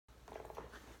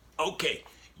Okay,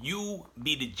 you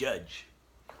be the judge.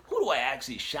 Who do I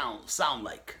actually sound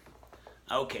like?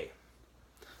 Okay.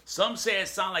 Some say it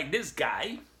sound like this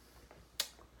guy,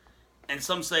 and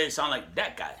some say it sound like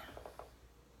that guy.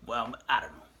 Well, I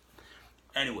don't know.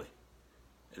 Anyway,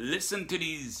 listen to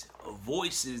these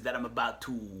voices that I'm about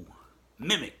to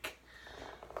mimic.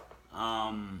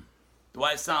 Do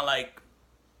I sound like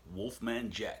Wolfman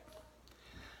Jack?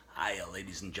 Hiya,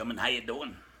 ladies and gentlemen. How you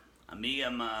doing?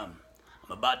 I'm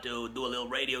about to do a little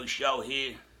radio show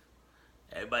here.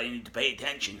 Everybody need to pay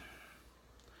attention.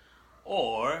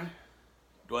 Or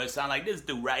do I sound like this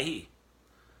dude right here?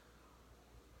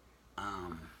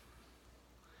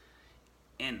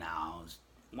 And now,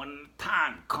 when the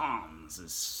time comes,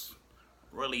 it's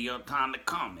really your time to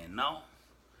come, you know?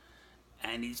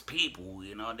 And these people,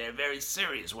 you know, they're very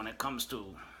serious when it comes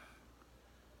to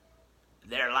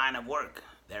their line of work.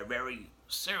 They're very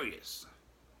serious.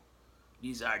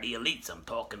 These are the elites I'm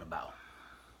talking about.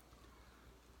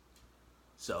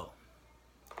 So,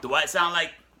 do I sound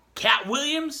like Katt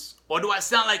Williams or do I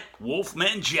sound like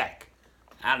Wolfman Jack?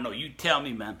 I don't know. You tell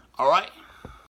me, man. All right?